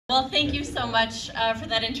Well, thank you so much for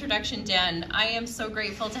that introduction, Dan. I am so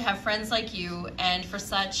grateful to have friends like you and for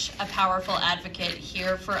such a powerful advocate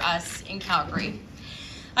here for us in Calgary.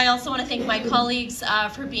 I also want to thank my colleagues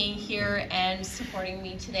for being here and supporting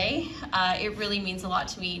me today. It really means a lot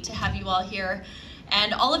to me to have you all here.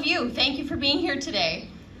 And all of you, thank you for being here today.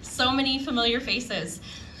 So many familiar faces.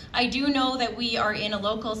 I do know that we are in a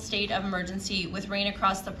local state of emergency with rain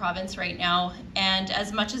across the province right now, and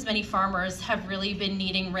as much as many farmers have really been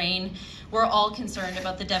needing rain, we're all concerned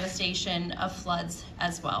about the devastation of floods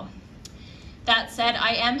as well. That said,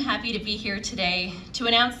 I am happy to be here today to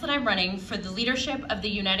announce that I'm running for the leadership of the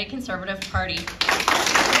United Conservative Party.